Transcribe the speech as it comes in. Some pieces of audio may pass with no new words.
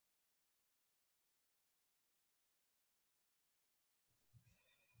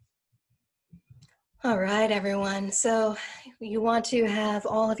All right, everyone. So you want to have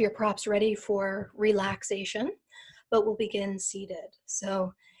all of your props ready for relaxation, but we'll begin seated.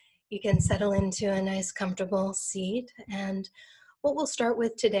 So you can settle into a nice, comfortable seat. And what we'll start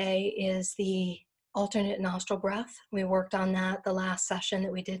with today is the alternate nostril breath. We worked on that the last session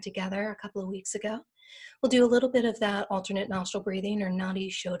that we did together a couple of weeks ago. We'll do a little bit of that alternate nostril breathing or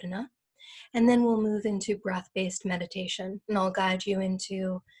nadi shodhana, and then we'll move into breath-based meditation. And I'll guide you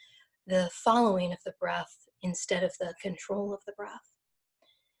into the following of the breath instead of the control of the breath.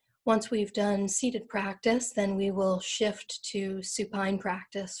 Once we've done seated practice, then we will shift to supine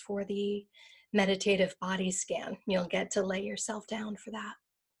practice for the meditative body scan. You'll get to lay yourself down for that.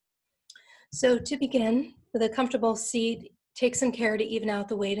 So to begin, with a comfortable seat, take some care to even out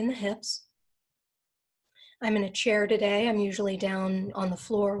the weight in the hips. I'm in a chair today. I'm usually down on the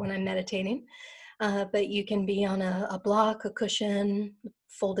floor when I'm meditating, but you can be on a block, a cushion,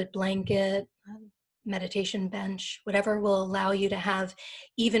 folded blanket, meditation bench, whatever will allow you to have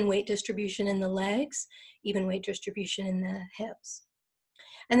even weight distribution in the legs, even weight distribution in the hips.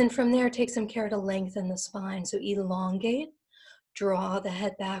 And then from there, take some care to lengthen the spine. So elongate, draw the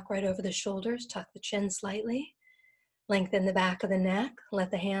head back right over the shoulders, tuck the chin slightly, lengthen the back of the neck,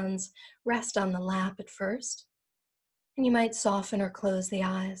 let the hands rest on the lap at first, and you might soften or close the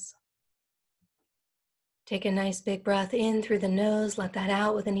eyes. Take a nice big breath in through the nose, let that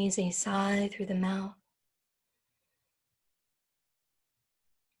out with an easy sigh through the mouth.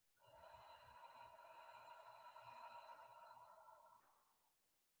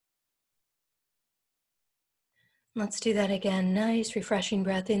 Let's do that again. Nice, refreshing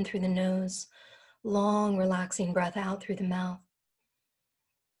breath in through the nose, long, relaxing breath out through the mouth.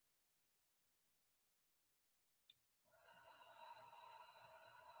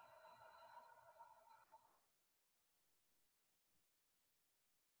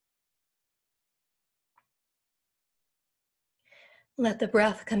 Let the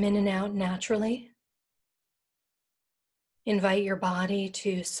breath come in and out naturally. Invite your body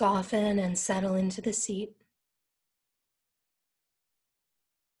to soften and settle into the seat.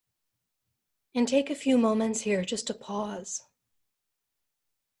 And take a few moments here just to pause.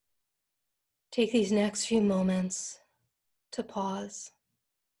 Take these next few moments to pause.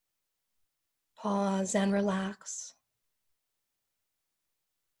 Pause and relax.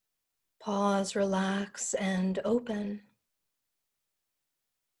 Pause, relax, and open.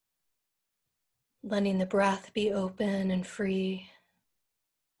 Letting the breath be open and free.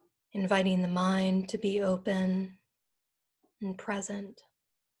 Inviting the mind to be open and present.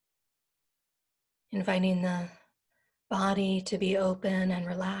 Inviting the body to be open and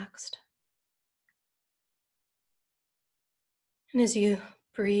relaxed. And as you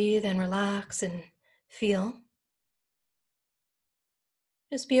breathe and relax and feel,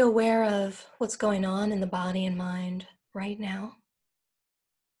 just be aware of what's going on in the body and mind right now.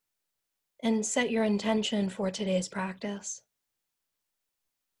 And set your intention for today's practice.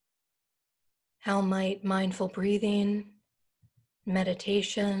 How might mindful breathing,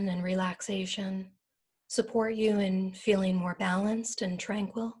 meditation, and relaxation support you in feeling more balanced and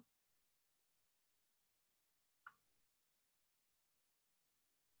tranquil?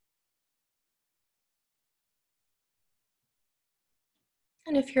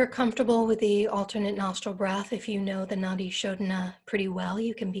 And if you're comfortable with the alternate nostril breath, if you know the Nadi Shodhana pretty well,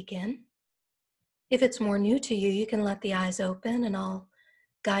 you can begin. If it's more new to you, you can let the eyes open and I'll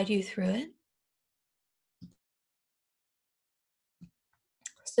guide you through it.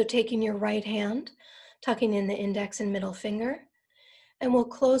 So taking your right hand, tucking in the index and middle finger, and we'll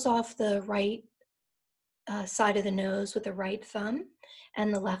close off the right side of the nose with the right thumb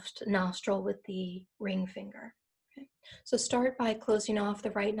and the left nostril with the ring finger. Okay. So start by closing off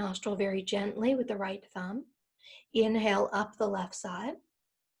the right nostril very gently with the right thumb. Inhale up the left side.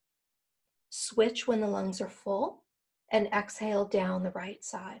 Switch when the lungs are full and exhale down the right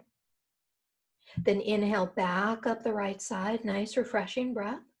side. Then inhale back up the right side, nice refreshing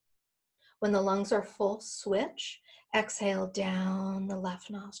breath. When the lungs are full, switch, exhale down the left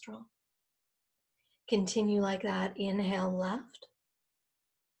nostril. Continue like that, inhale left,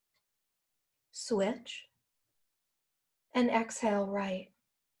 switch, and exhale right.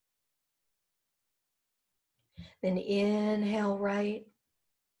 Then inhale right,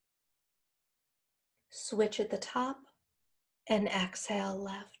 switch at the top, and exhale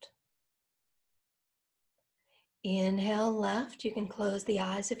left. Inhale left, you can close the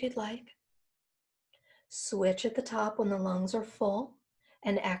eyes if you'd like. Switch at the top when the lungs are full,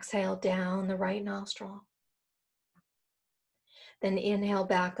 and exhale down the right nostril. Then inhale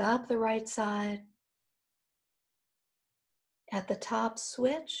back up the right side. At the top,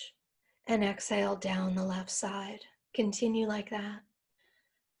 switch, And exhale down the left side. Continue like that.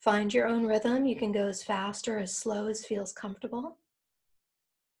 Find your own rhythm. You can go as fast or as slow as feels comfortable.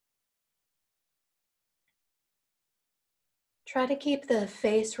 Try to keep the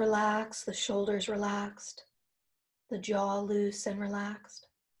face relaxed, the shoulders relaxed, the jaw loose and relaxed.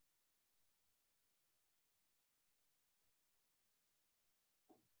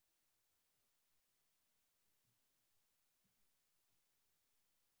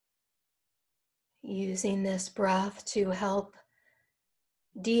 Using this breath to help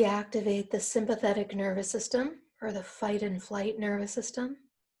deactivate the sympathetic nervous system or the fight and flight nervous system,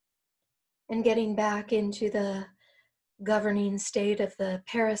 and getting back into the governing state of the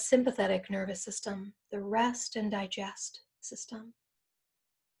parasympathetic nervous system, the rest and digest system.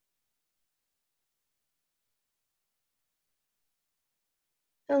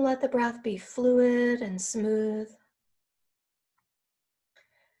 And let the breath be fluid and smooth.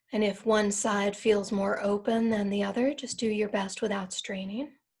 And if one side feels more open than the other, just do your best without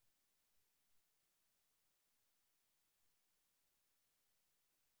straining.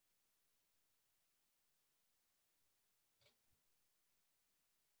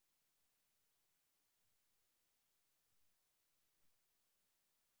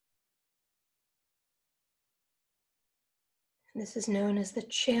 This is known as the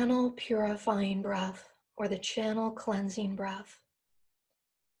channel purifying breath or the channel cleansing breath,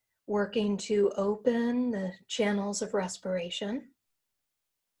 working to open the channels of respiration,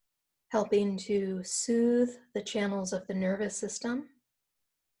 helping to soothe the channels of the nervous system,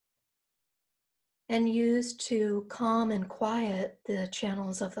 and used to calm and quiet the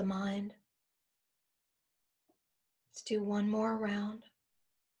channels of the mind. Let's do one more round.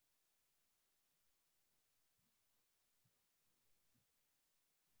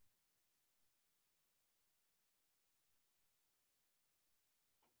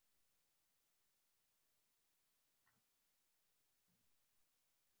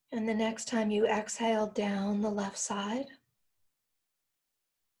 And the next time you exhale down the left side,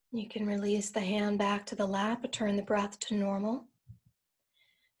 you can release the hand back to the lap, turn the breath to normal.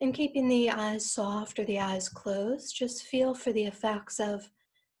 And keeping the eyes soft or the eyes closed, just feel for the effects of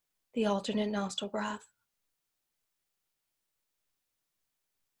the alternate nostril breath.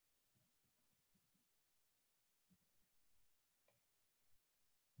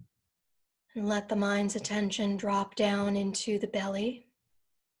 And let the mind's attention drop down into the belly,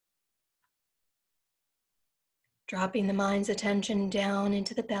 dropping the mind's attention down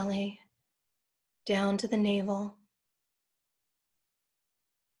into the belly, down to the navel.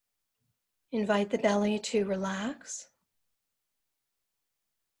 Invite the belly to relax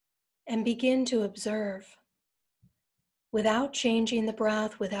and begin to observe. Without changing the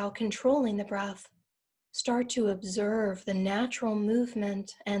breath, without controlling the breath, start to observe the natural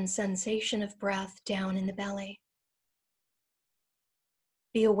movement and sensation of breath down in the belly.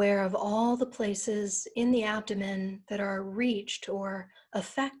 Be aware of all the places in the abdomen that are reached or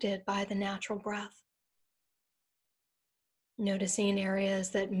affected by the natural breath. Noticing areas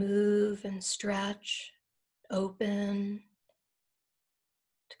that move and stretch, open,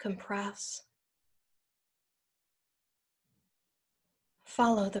 to compress.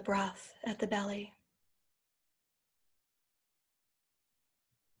 Follow the breath at the belly.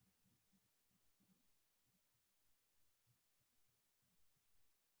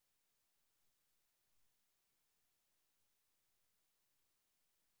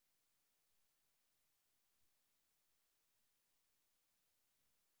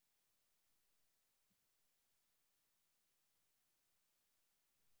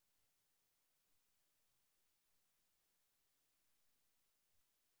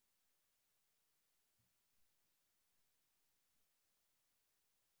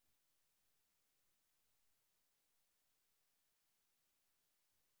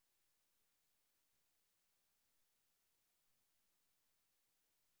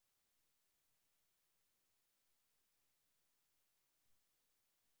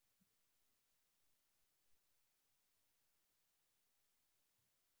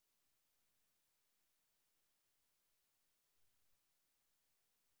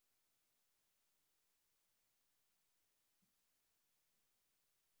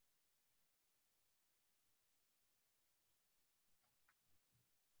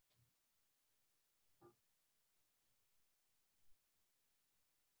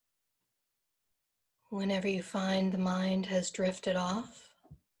 Whenever you find the mind has drifted off,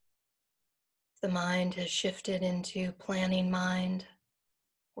 the mind has shifted into planning mind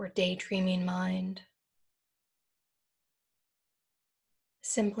or daydreaming mind,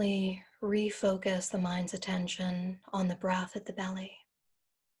 simply refocus the mind's attention on the breath at the belly.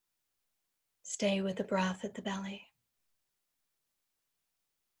 Stay with the breath at the belly.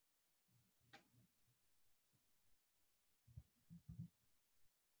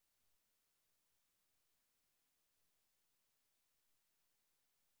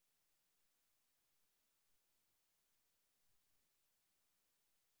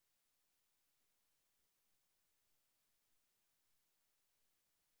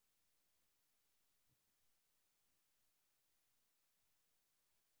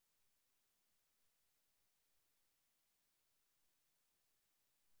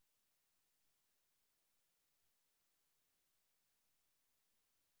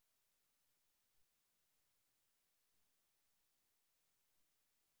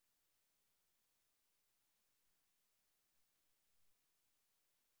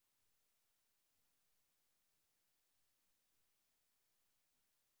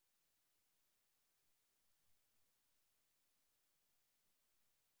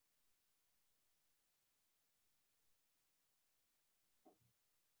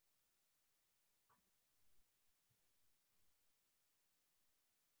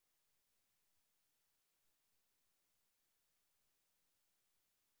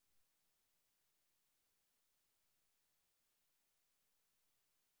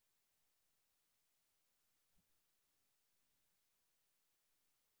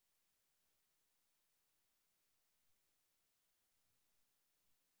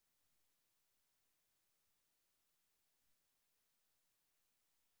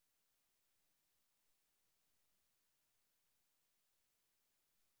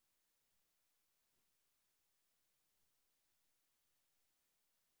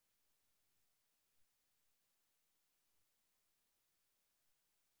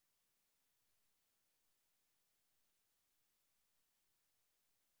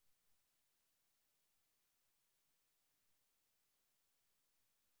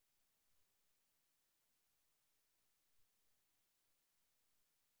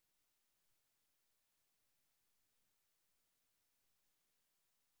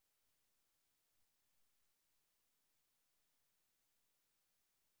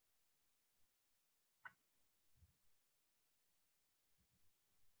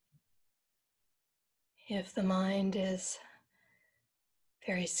 If the mind is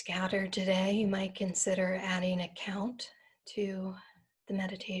very scattered today, you might consider adding a count to the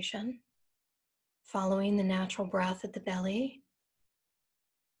meditation, following the natural breath at the belly.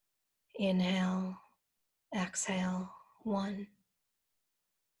 Inhale, exhale, 1.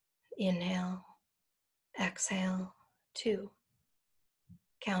 Inhale, exhale, 2.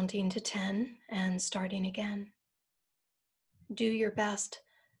 Counting to 10 and starting again. Do your best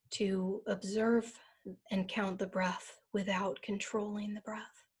to observe and count the breath without controlling the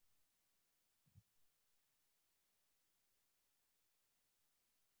breath.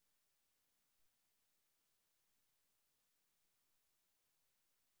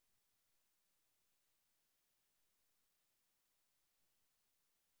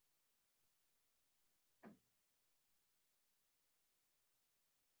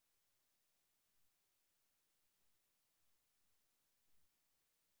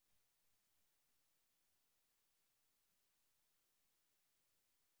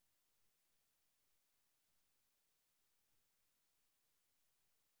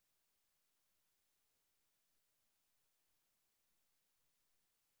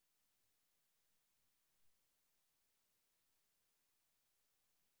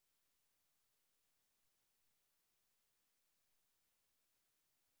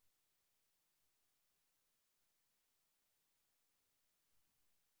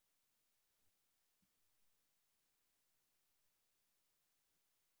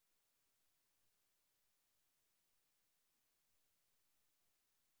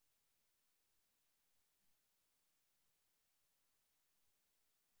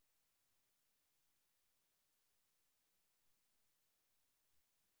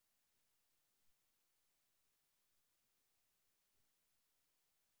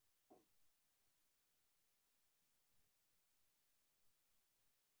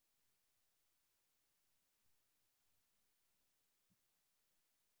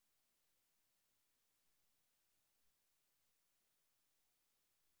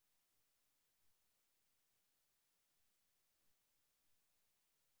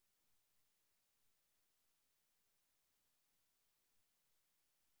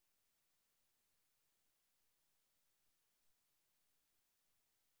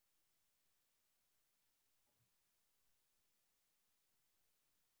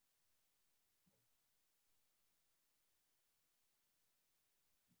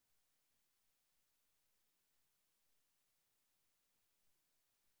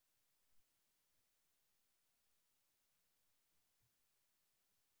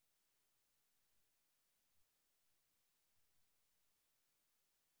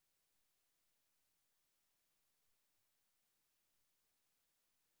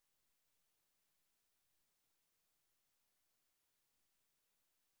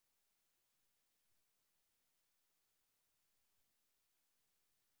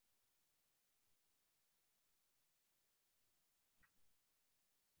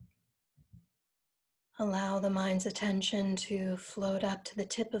 Allow the mind's attention to float up to the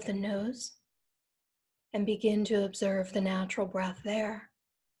tip of the nose and begin to observe the natural breath there.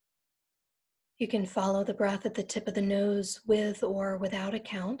 You can follow the breath at the tip of the nose with or without a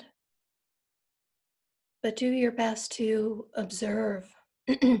count, but do your best to observe,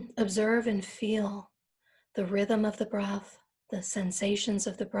 observe and feel the rhythm of the breath, the sensations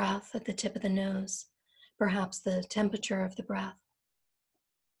of the breath at the tip of the nose, perhaps the temperature of the breath.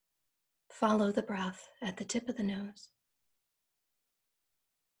 Follow the breath at the tip of the nose.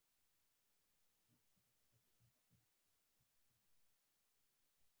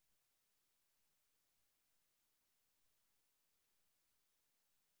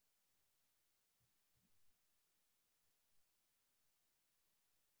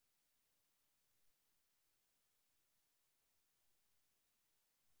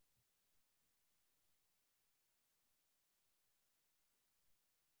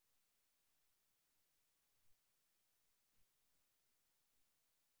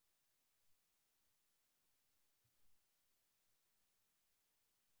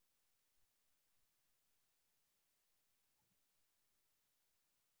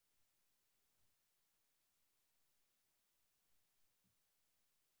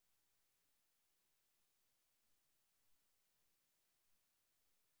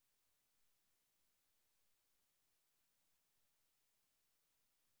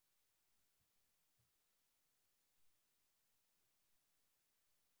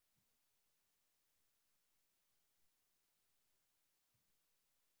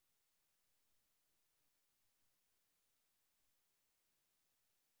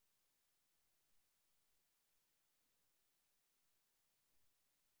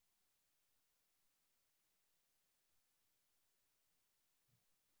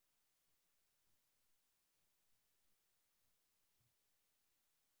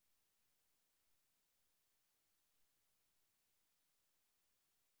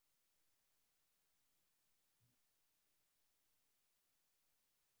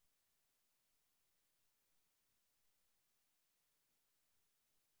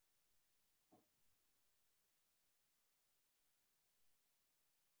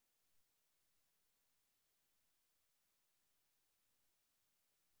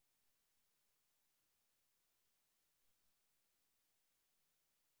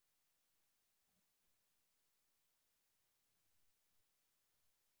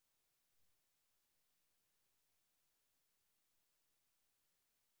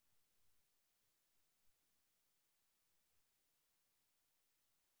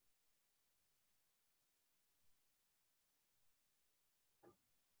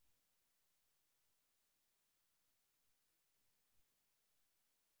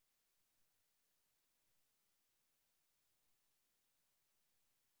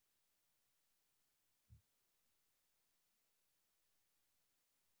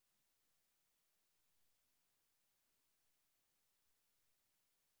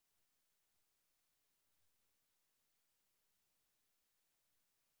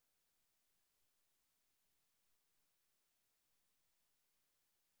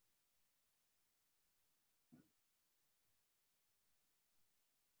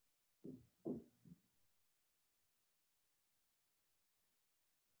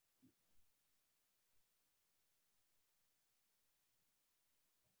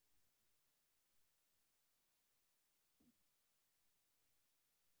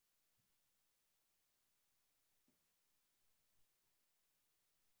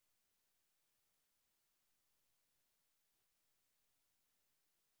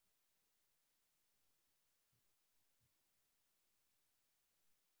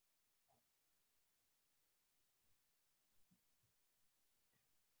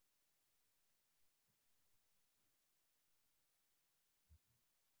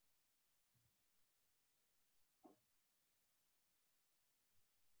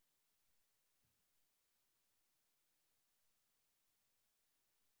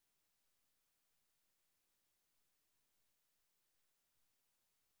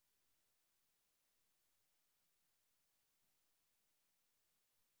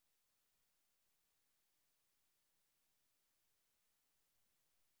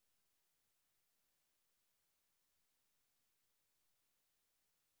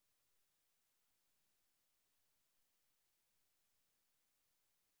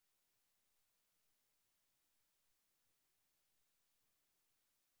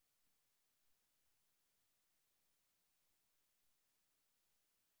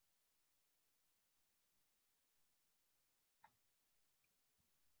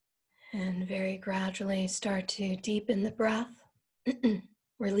 And very gradually start to deepen the breath,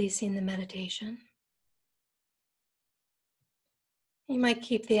 releasing the meditation. You might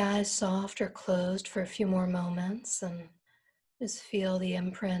keep the eyes soft or closed for a few more moments and just feel the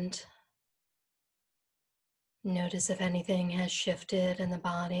imprint. Notice if anything has shifted in the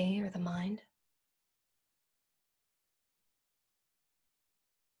body or the mind.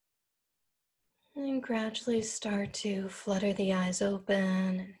 And gradually start to flutter the eyes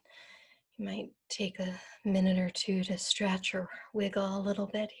open. You might take a minute or two to stretch or wiggle a little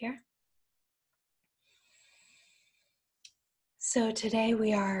bit here. So today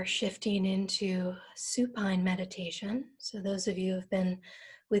we are shifting into supine meditation. So those of you who have been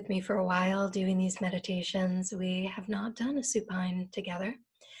with me for a while doing these meditations, we have not done a supine together.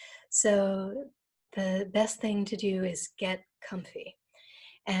 So the best thing to do is get comfy.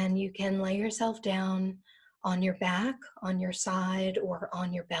 And you can lay yourself down on your back, on your side, or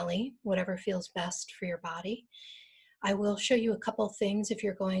on your belly, whatever feels best for your body. I will show you a couple things if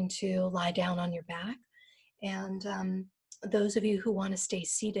you're going to lie down on your back. And those of you who want to stay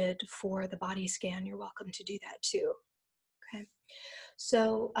seated for the body scan, you're welcome to do that too. Okay.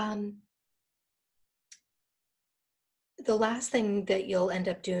 So the last thing that you'll end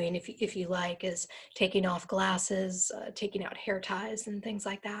up doing, if you like, is taking off glasses, taking out hair ties and things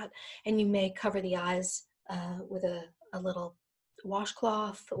like that. And you may cover the eyes with a little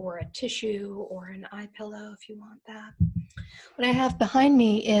washcloth or a tissue or an eye pillow if you want that. What I have behind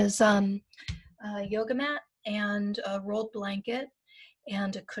me is a yoga mat and a rolled blanket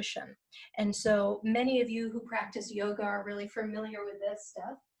and a cushion. And so many of you who practice yoga are really familiar with this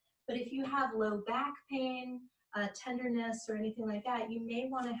stuff. But if you have low back pain, tenderness, or anything like that, you may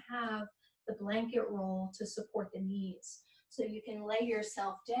want to have the blanket roll to support the knees. So you can lay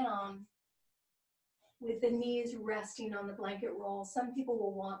yourself down with the knees resting on the blanket roll. Some people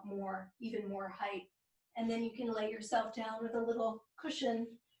will want more, even more height. And then you can lay yourself down with a little cushion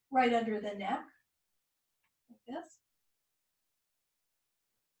right under the neck, like this.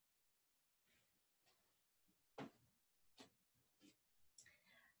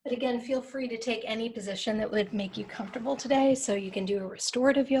 But again, feel free to take any position that would make you comfortable today. So you can do a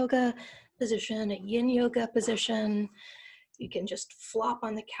restorative yoga position, a yin yoga position. You can just flop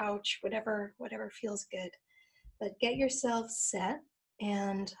on the couch, whatever feels good. But get yourself set,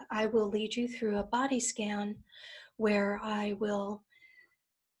 and I will lead you through a body scan where I will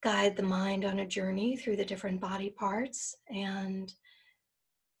guide the mind on a journey through the different body parts and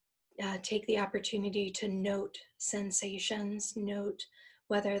take the opportunity to note sensations, note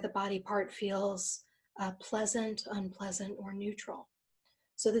whether the body part feels pleasant, unpleasant, or neutral.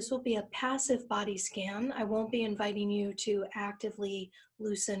 So this will be a passive body scan. I won't be inviting you to actively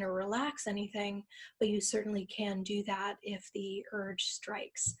loosen or relax anything, but you certainly can do that if the urge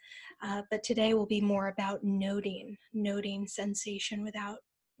strikes. But today will be more about noting sensation without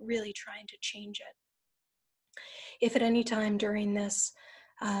really trying to change it. If at any time during this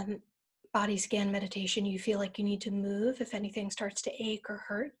body scan meditation you feel like you need to move, if anything starts to ache or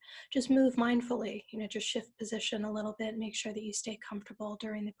hurt, just move mindfully. Just shift position a little bit, make sure that you stay comfortable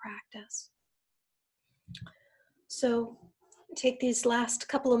during the practice. So take these last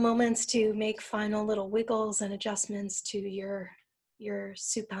couple of moments to make final little wiggles and adjustments to your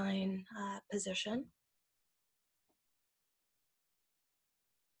supine position.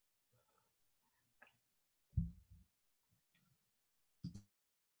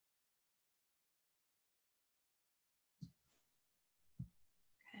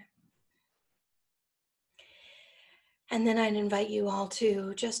 And then I'd invite you all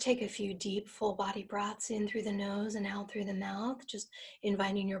to just take a few deep, full body breaths in through the nose and out through the mouth, just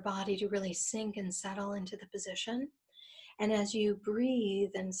inviting your body to really sink and settle into the position. And as you breathe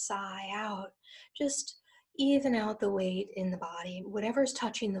and sigh out, just even out the weight in the body. Whatever's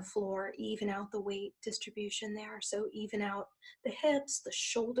touching the floor, even out the weight distribution there. So even out the hips, the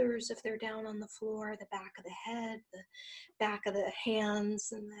shoulders if they're down on the floor, the back of the head, the back of the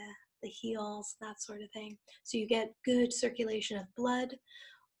hands and the heels, that sort of thing. So you get good circulation of blood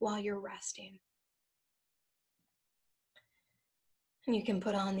while you're resting. And you can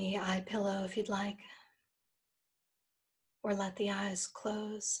put on the eye pillow if you'd like, or let the eyes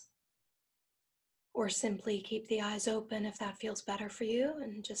close, or simply keep the eyes open if that feels better for you,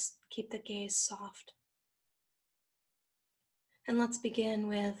 and just keep the gaze soft. And let's begin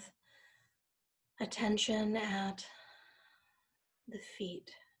with attention at the feet.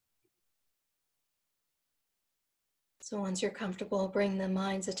 So once you're comfortable, bring the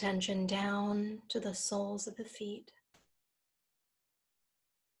mind's attention down to the soles of the feet.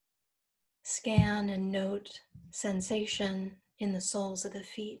 Scan and note sensation in the soles of the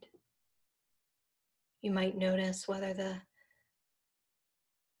feet. You might notice whether the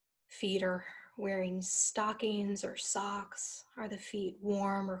feet are wearing stockings or socks? Are the feet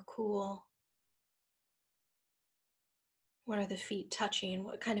warm or cool? What are the feet touching?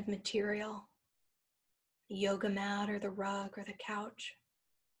 What kind of material? The yoga mat or the rug or the couch?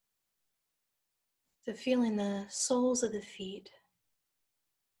 So feeling the soles of the feet.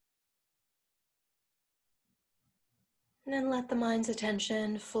 And then let the mind's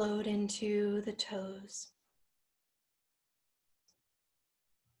attention float into the toes.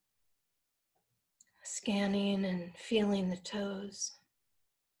 Scanning and feeling the toes.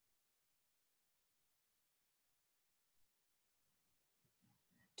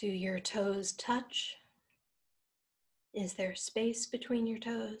 Do your toes touch? Is there space between your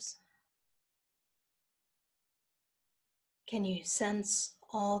toes? Can you sense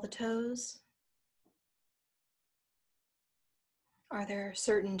all the toes? Are there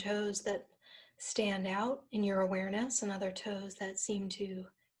certain toes that stand out in your awareness and other toes that seem to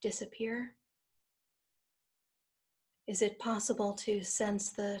disappear? Is it possible to sense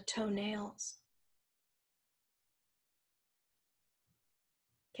the toenails?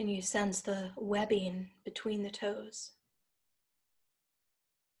 Can you sense the webbing between the toes?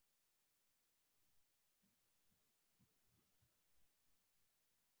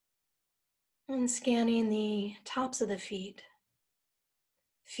 And scanning the tops of the feet,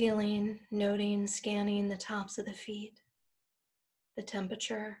 feeling, noting, scanning the tops of the feet, the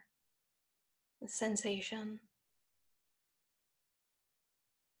temperature, the sensation.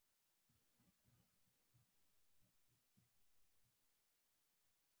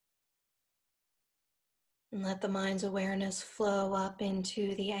 And let the mind's awareness flow up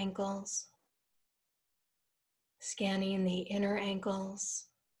into the ankles, scanning the inner ankles,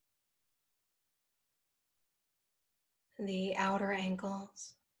 the outer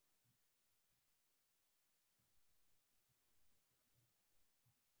ankles.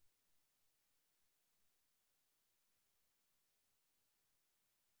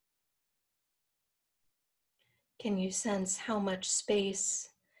 Can you sense how much space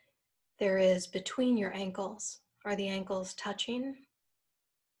there is between your ankles? Are the ankles touching?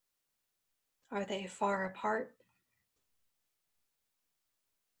 Are they far apart?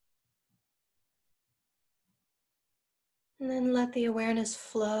 And then let the awareness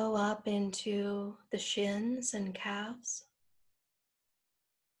flow up into the shins and calves.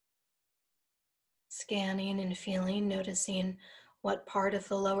 Scanning and feeling, noticing what part of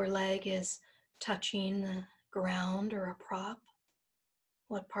the lower leg is touching the ground or a prop.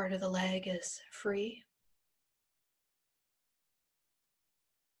 What part of the leg is free?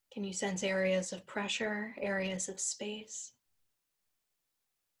 Can you sense areas of pressure, areas of space?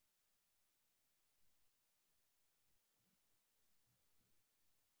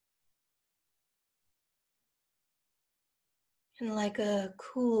 And like a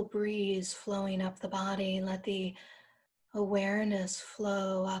cool breeze flowing up the body, let the awareness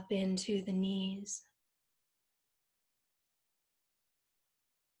flow up into the knees.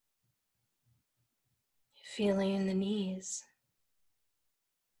 Feeling the knees,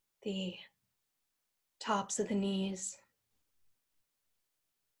 the tops of the knees,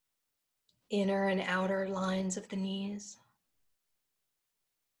 inner and outer lines of the knees.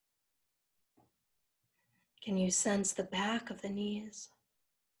 Can you sense the back of the knees?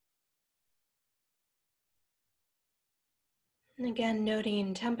 And again,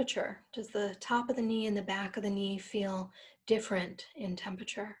 noting temperature. Does the top of the knee and the back of the knee feel different in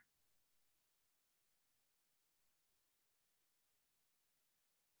temperature?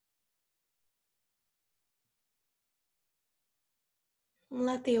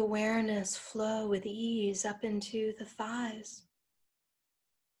 Let the awareness flow with ease up into the thighs,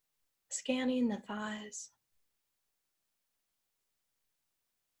 scanning the thighs,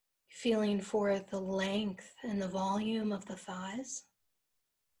 feeling for the length and the volume of the thighs.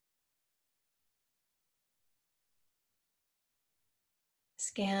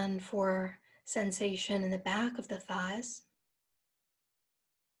 Scan for sensation in the back of the thighs.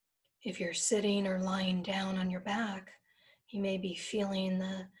 If you're sitting or lying down on your back, you may be feeling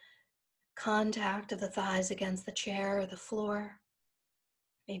the contact of the thighs against the chair or the floor.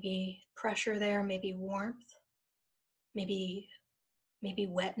 Maybe pressure there, maybe warmth, maybe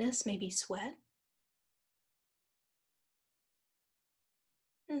wetness, maybe sweat.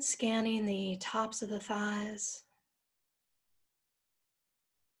 And scanning the tops of the thighs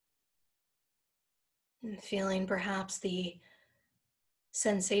and feeling perhaps the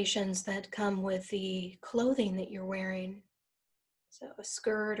sensations that come with the clothing that you're wearing. So a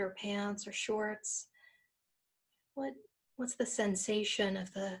skirt or pants or shorts. What's the sensation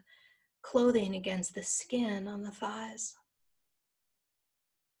of the clothing against the skin on the thighs?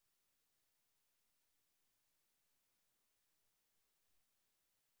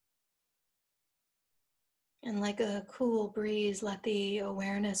 And like a cool breeze, let the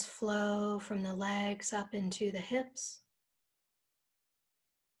awareness flow from the legs up into the hips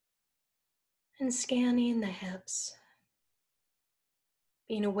and scanning the hips,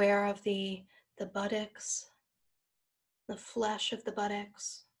 being aware of the buttocks, the flesh of the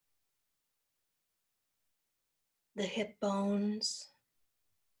buttocks, the hip bones.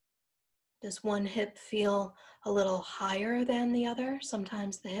 Does one hip feel a little higher than the other?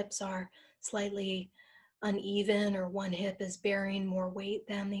 Sometimes the hips are slightly uneven, or one hip is bearing more weight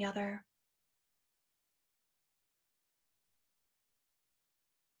than the other.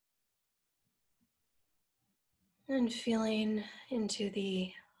 And feeling into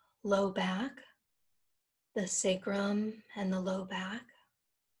the low back, the sacrum and the low back,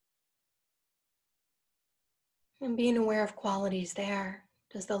 and being aware of qualities there.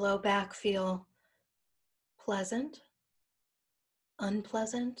 Does the low back feel pleasant,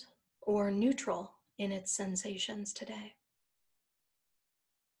 unpleasant, or neutral in its sensations today?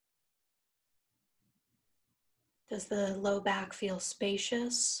 Does the low back feel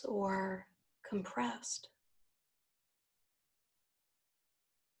spacious or compressed?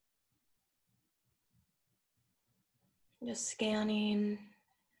 Just scanning,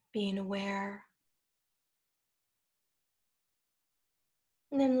 being aware.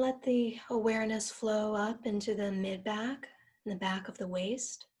 And then let the awareness flow up into the mid-back and the back of the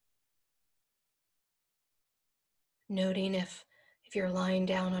waist. Noting if you're lying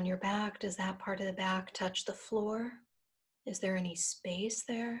down on your back, does that part of the back touch the floor? Is there any space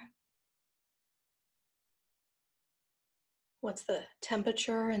there? What's the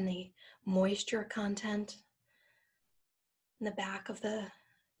temperature and the moisture content in the back of the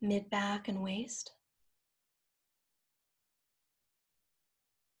mid-back and waist?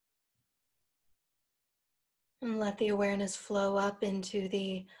 And let the awareness flow up into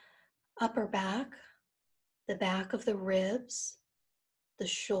the upper back, the back of the ribs, the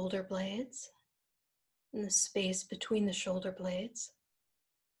shoulder blades, and the space between the shoulder blades.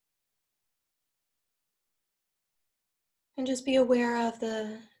 And just be aware of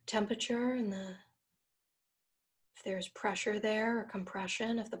the temperature and if there's pressure there or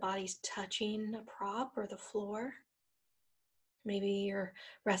compression, if the body's touching a prop or the floor. Maybe you're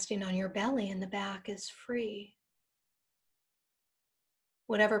resting on your belly and the back is free.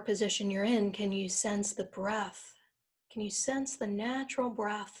 Whatever position you're in, can you sense the breath? Can you sense the natural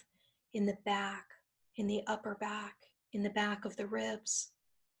breath in the back, in the upper back, in the back of the ribs?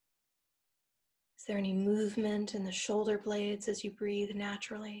 Is there any movement in the shoulder blades as you breathe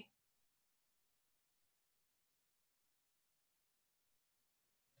naturally?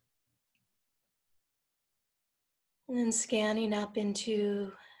 And then scanning up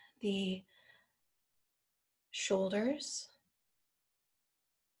into the shoulders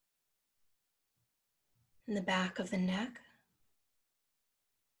and the back of the neck.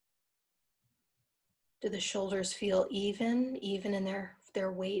 Do the shoulders feel even in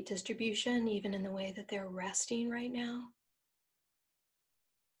their weight distribution, even in the way that they're resting right now?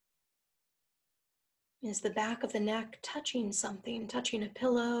 Is the back of the neck touching something, touching a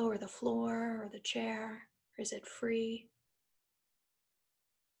pillow or the floor or the chair? Or is it free?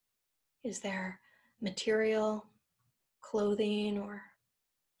 Is there material, clothing or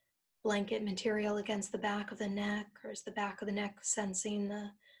blanket material against the back of the neck? Or is the back of the neck sensing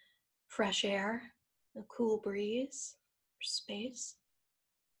the fresh air, the cool breeze or space?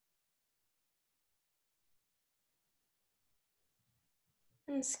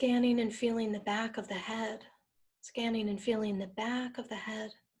 And scanning and feeling the back of the head. Scanning and feeling the back of the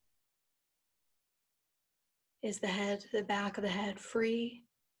head. Is the back of the head free?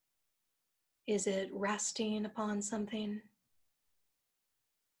 Is it resting upon something?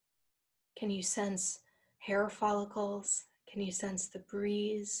 Can you sense hair follicles? Can you sense the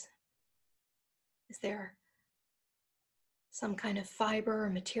breeze? Is there some kind of fiber or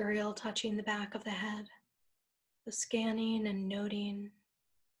material touching the back of the head? So scanning and noting.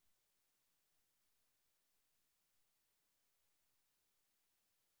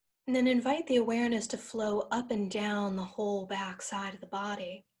 And then invite the awareness to flow up and down the whole back side of the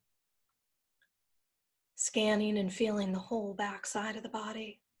body. Scanning and feeling the whole back side of the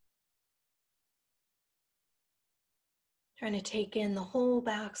body. Trying to take in the whole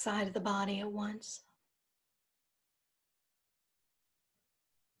back side of the body at once.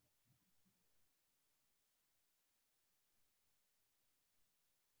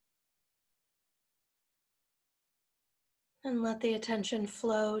 And let the attention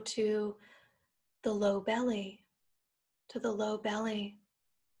flow to the low belly, to the low belly.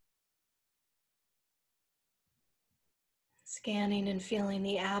 Scanning and feeling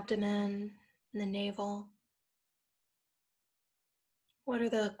the abdomen and the navel. What are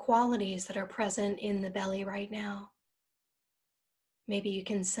the qualities that are present in the belly right now? Maybe you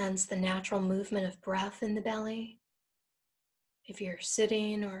can sense the natural movement of breath in the belly. If you're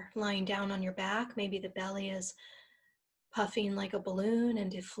sitting or lying down on your back, maybe the belly is puffing like a balloon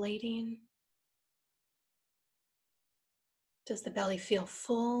and deflating. Does the belly feel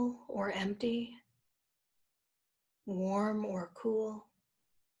full or empty? Warm or cool?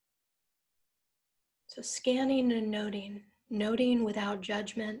 So scanning and noting, noting without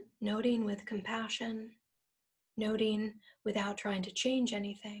judgment, noting with compassion, noting without trying to change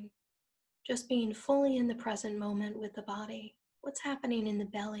anything, just being fully in the present moment with the body. What's happening in the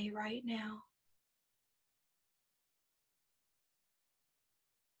belly right now?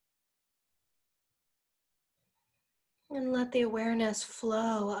 And let the awareness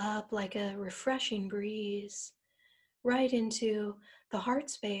flow up like a refreshing breeze right into the heart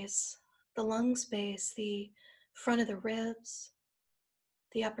space, the lung space, the front of the ribs,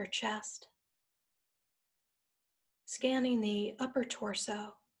 the upper chest, scanning the upper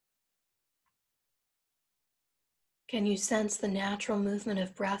torso. Can you sense the natural movement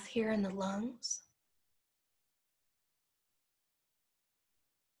of breath here in the lungs?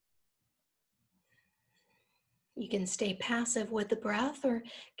 You can stay passive with the breath or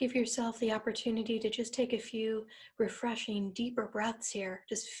give yourself the opportunity to just take a few refreshing, deeper breaths here,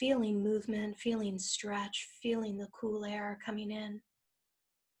 just feeling movement, feeling stretch, feeling the cool air coming in.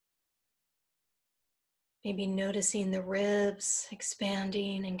 Maybe noticing the ribs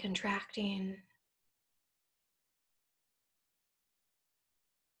expanding and contracting.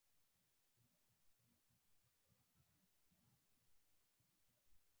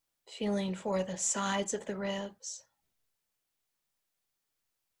 Feeling for the sides of the ribs,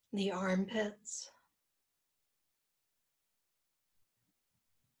 the armpits.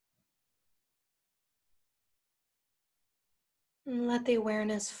 And let the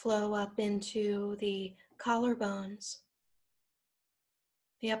awareness flow up into the collarbones,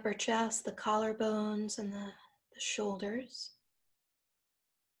 the upper chest, the collarbones, and the shoulders.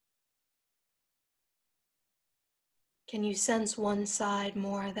 Can you sense one side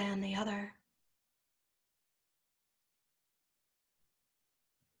more than the other?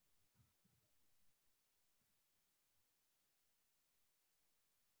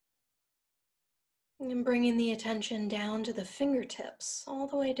 And bringing the attention down to the fingertips, all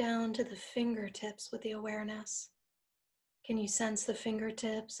the way down to the fingertips with the awareness. Can you sense the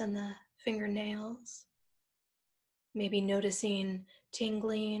fingertips and the fingernails? Maybe noticing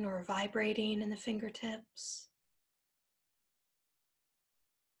tingling or vibrating in the fingertips.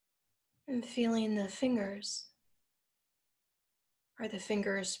 And feeling the fingers. Are the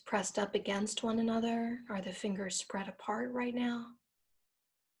fingers pressed up against one another? Are the fingers spread apart right now?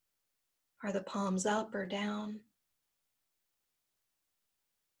 Are the palms up or down?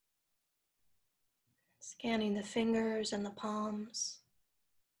 Scanning the fingers and the palms.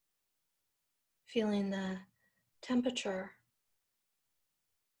 Feeling the temperature.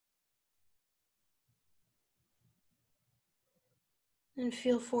 And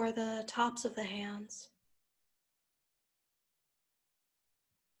feel for the tops of the hands.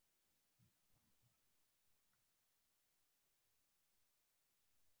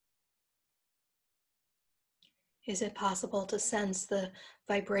 Is it possible to sense the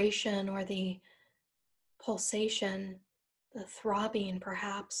vibration or the pulsation, the throbbing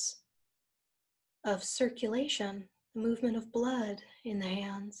perhaps, of circulation, the movement of blood in the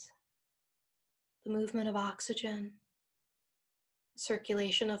hands, the movement of oxygen,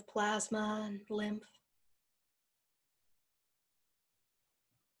 circulation of plasma and lymph,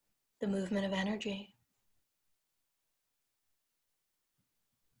 the movement of energy?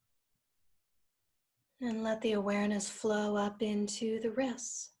 And let the awareness flow up into the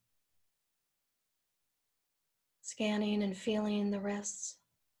wrists, scanning and feeling the wrists,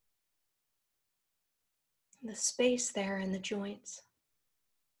 the space there in the joints.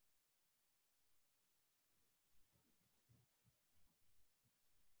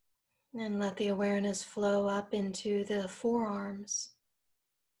 And let the awareness flow up into the forearms.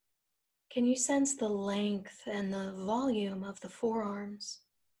 Can you sense the length and the volume of the forearms?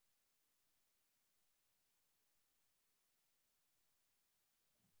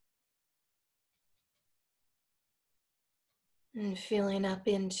 And feeling up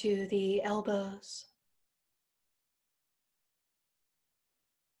into the elbows,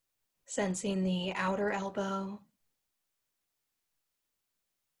 sensing the outer elbow,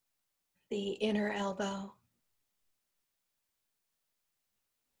 the inner elbow.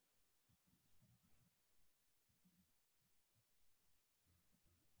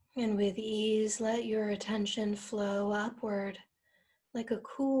 And with ease, let your attention flow upward like a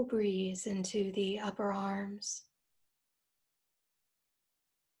cool breeze into the upper arms.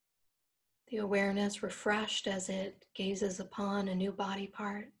 The awareness refreshed as it gazes upon a new body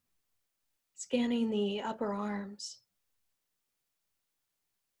part, scanning the upper arms.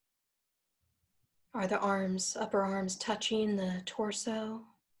 Are the upper arms touching the torso?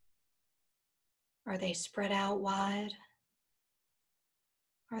 Are they spread out wide?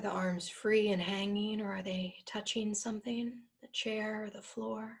 Are the arms free and hanging, or are they touching something, the chair or the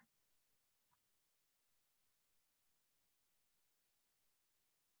floor?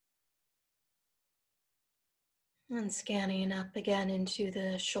 And scanning up again into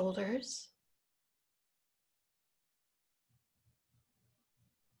the shoulders.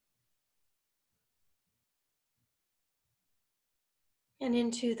 And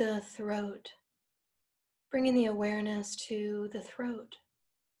into the throat, bringing the awareness to the throat,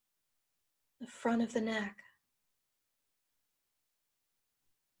 the front of the neck.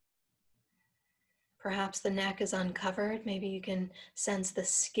 Perhaps the neck is uncovered. Maybe you can sense the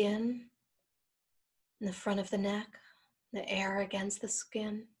skin in the front of the neck, the air against the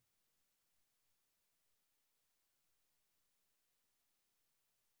skin.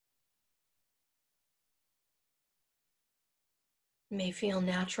 It may feel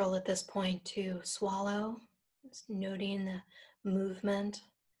natural at this point to swallow, just noting the movement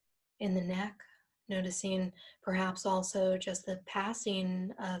in the neck, noticing perhaps also just the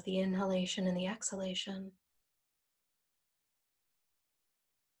passing of the inhalation and the exhalation.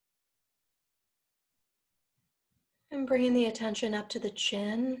 And bringing the attention up to the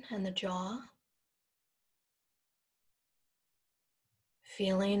chin and the jaw,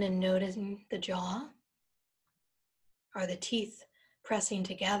 feeling and noticing the jaw. Are the teeth pressing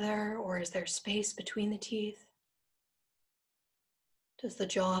together, or is there space between the teeth? Does the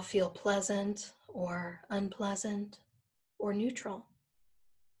jaw feel pleasant or unpleasant or neutral?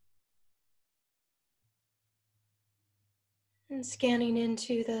 And scanning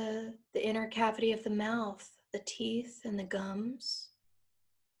into the inner cavity of the mouth, the teeth and the gums,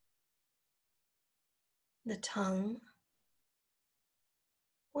 the tongue.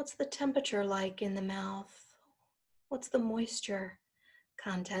 What's the temperature like in the mouth? What's the moisture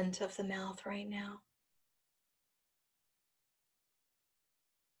content of the mouth right now?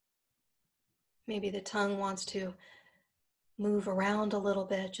 Maybe the tongue wants to move around a little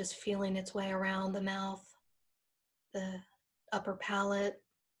bit, just feeling its way around the mouth, the upper palate,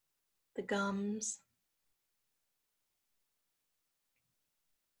 the gums.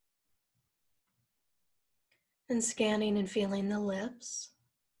 And scanning and feeling the lips.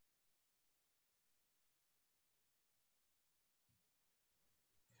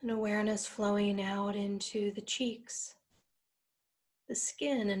 And awareness flowing out into the cheeks, the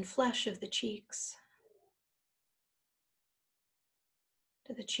skin and flesh of the cheeks.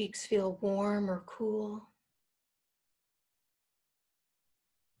 Do the cheeks feel warm or cool?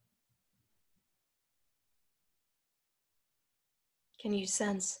 Can you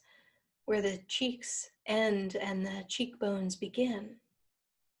sense where the cheeks end and the cheekbones begin?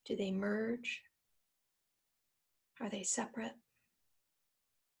 Do they merge? Are they separate?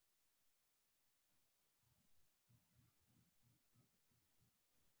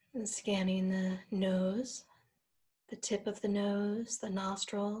 And scanning the nose, the tip of the nose, the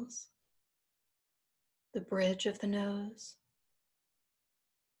nostrils, the bridge of the nose,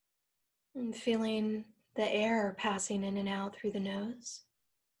 and feeling the air passing in and out through the nose.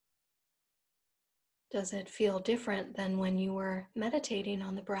 Does it feel different than when you were meditating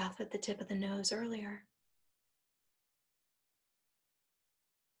on the breath at the tip of the nose earlier?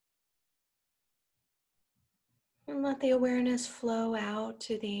 And let the awareness flow out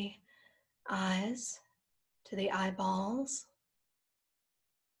to the eyes, to the eyeballs,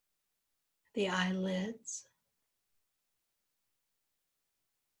 the eyelids,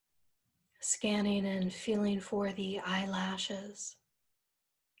 scanning and feeling for the eyelashes.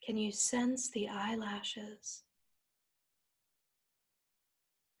 Can you sense the eyelashes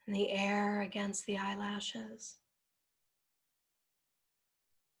and the air against the eyelashes?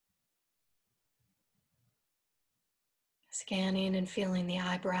 Scanning and feeling the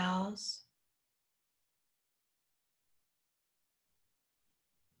eyebrows,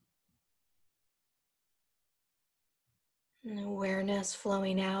 and awareness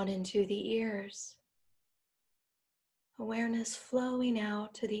flowing out into the ears. Awareness flowing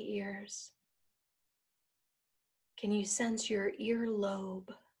out to the ears. Can you sense your earlobe?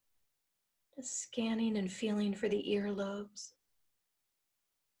 Just scanning and feeling for the earlobes.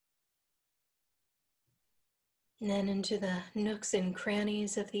 And then into the nooks and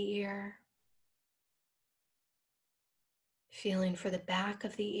crannies of the ear. feeling for the back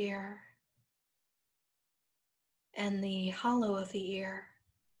of the ear and the hollow of the ear.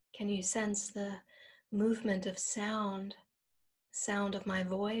 Can you sense the movement of sound, sound of my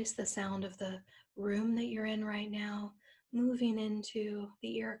voice, the sound of the room that you're in right now, moving into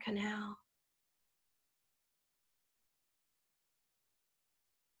the ear canal?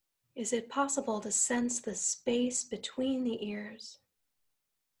 Is it possible to sense the space between the ears?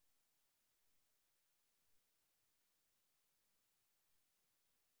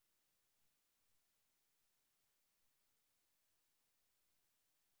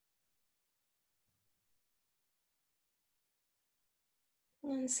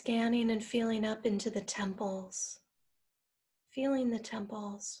 And scanning and feeling up into the temples, feeling the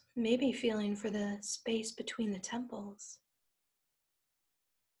temples, maybe feeling for the space between the temples.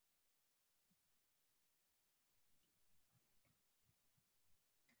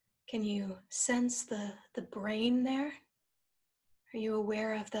 Can you sense the brain there? Are you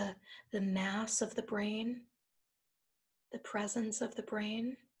aware of the mass of the brain, the presence of the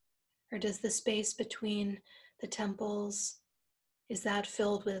brain? Or does the space between the temples, is that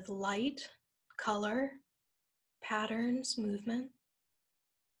filled with light, color, patterns, movement?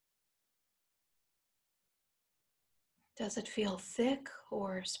 Does it feel thick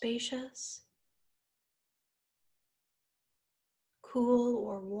or spacious, cool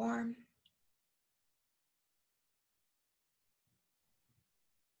or warm?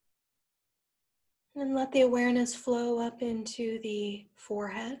 And let the awareness flow up into the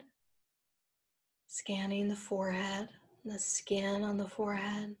forehead, scanning the forehead, the skin on the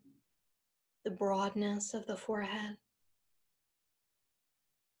forehead, the broadness of the forehead.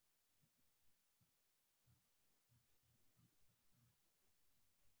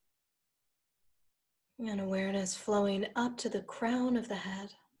 And awareness flowing up to the crown of the head,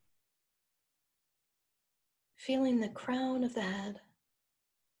 feeling the crown of the head,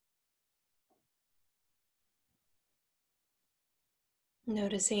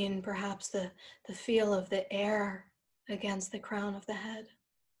 noticing perhaps the feel of the air against the crown of the head.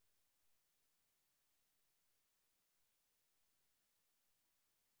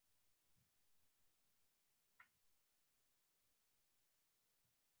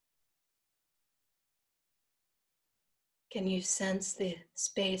 Can you sense the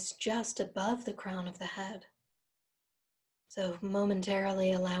space just above the crown of the head? So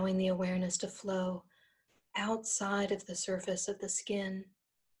momentarily allowing the awareness to flow outside of the surface of the skin,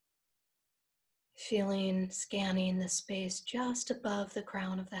 feeling, scanning the space just above the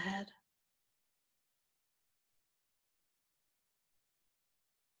crown of the head.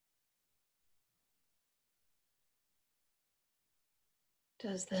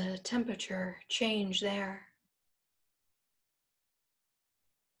 Does the temperature change there?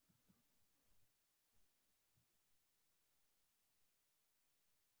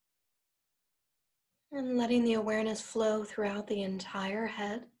 And letting the awareness flow throughout the entire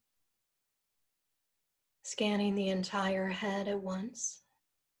head, scanning the entire head at once.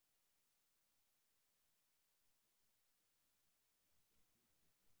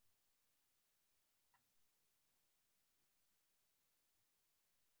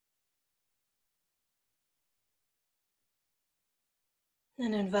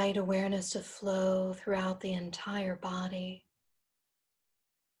 And invite awareness to flow throughout the entire body,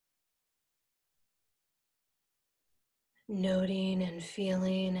 noting and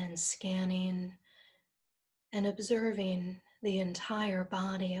feeling and scanning and observing the entire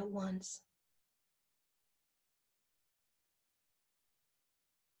body at once.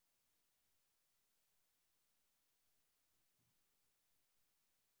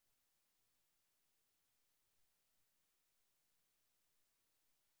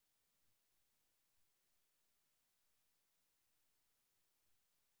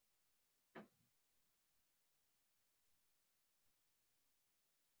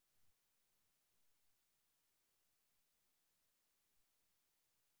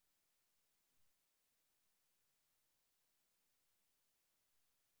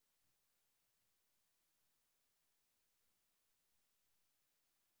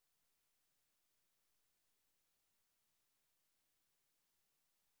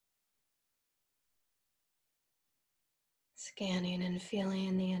 Scanning and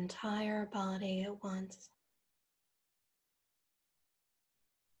feeling the entire body at once.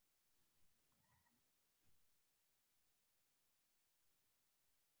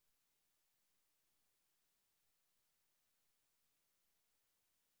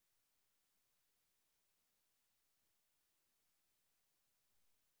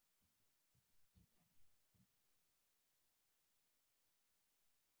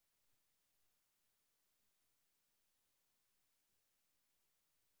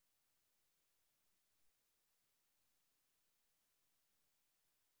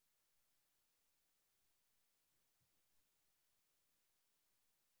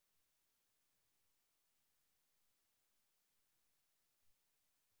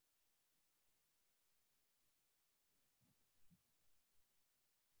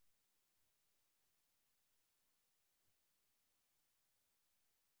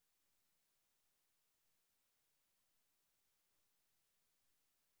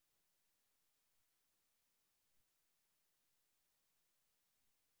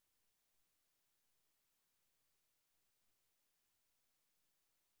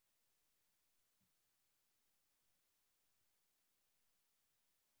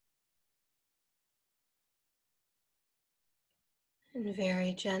 And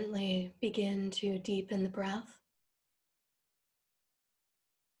very gently begin to deepen the breath,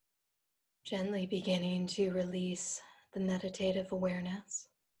 gently beginning to release the meditative awareness.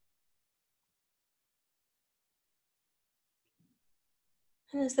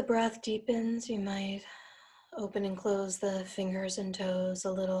 And as the breath deepens, you might open and close the fingers and toes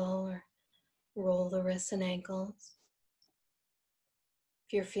a little, or roll the wrists and ankles.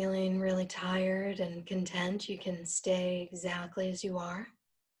 If you're feeling really tired and content, you can stay exactly as you are.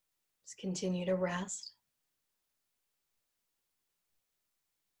 Just continue to rest.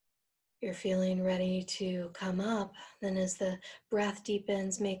 If you're feeling ready to come up, then as the breath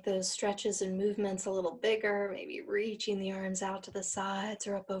deepens, make those stretches and movements a little bigger, maybe reaching the arms out to the sides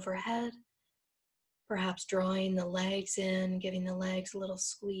or up overhead. Perhaps drawing the legs in, giving the legs a little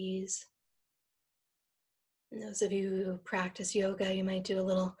squeeze. And those of you who practice yoga, you might do a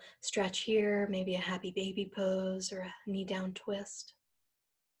little stretch here, maybe a happy baby pose or a knee down twist.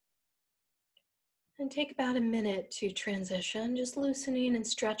 And take about a minute to transition, just loosening and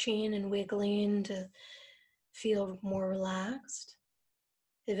stretching and wiggling to feel more relaxed.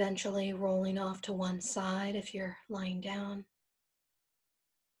 Eventually rolling off to one side if you're lying down.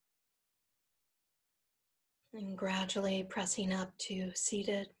 And gradually pressing up to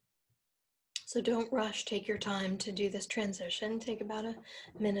seated. So don't rush, take your time to do this transition. Take about a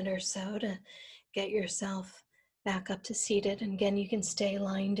minute or so to get yourself back up to seated. And again, you can stay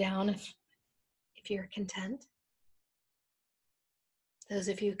lying down if you're content. Those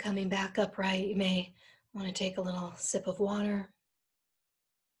of you coming back upright, you may want to take a little sip of water.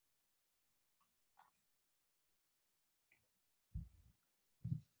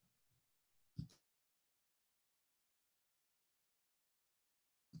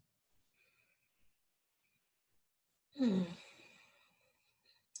 And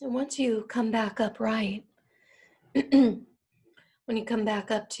once you come back upright, when you come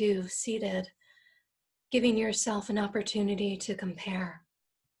back up to seated, giving yourself an opportunity to compare.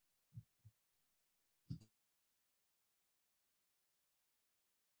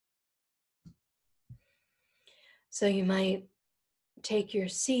 So you might take your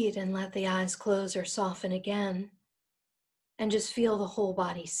seat and let the eyes close or soften again, and just feel the whole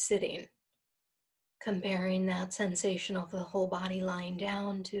body sitting, comparing that sensation of the whole body lying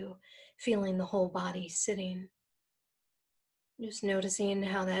down to feeling the whole body sitting. Just noticing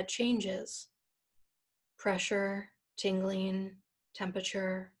how that changes. Pressure, tingling,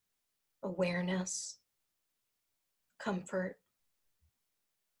 temperature, awareness, comfort.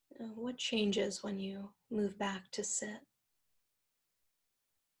 What changes when you move back to sit?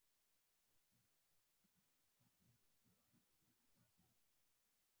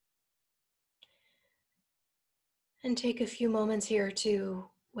 And take a few moments here to,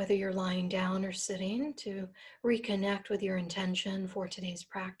 whether you're lying down or sitting, to reconnect with your intention for today's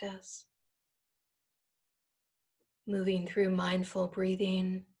practice. Moving through mindful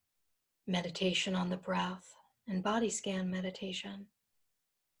breathing, meditation on the breath, and body scan meditation.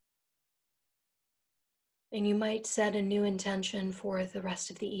 And you might set a new intention for the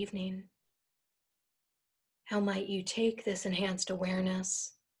rest of the evening. How might you take this enhanced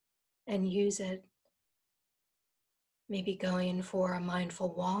awareness and use it? Maybe going for a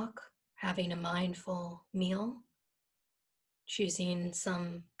mindful walk, having a mindful meal, choosing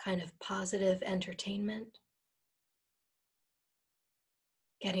some kind of positive entertainment,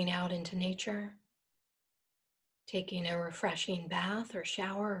 getting out into nature, taking a refreshing bath or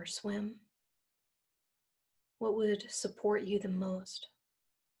shower or swim. What would support you the most?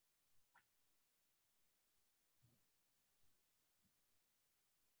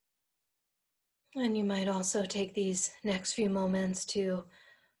 And you might also take these next few moments to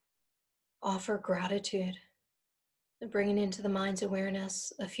offer gratitude, bringing into the mind's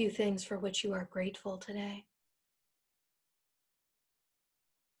awareness a few things for which you are grateful today.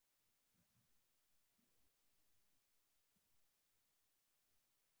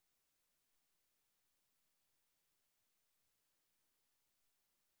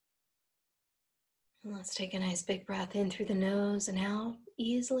 And let's take a nice big breath in through the nose and out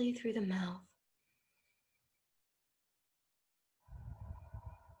easily through the mouth.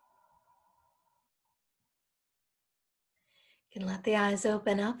 You can let the eyes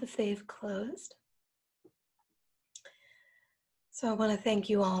open up if they've closed. So I want to thank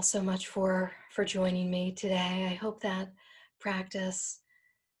you all so much for joining me today. I hope that practice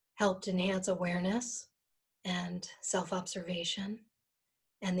helped enhance awareness and self-observation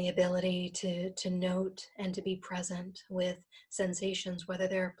and the ability to note and to be present with sensations, whether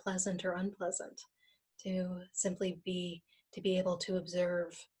they're pleasant or unpleasant, to simply be able to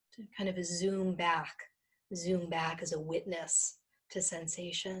observe, to kind of zoom back as a witness to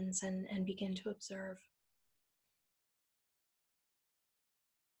sensations and begin to observe.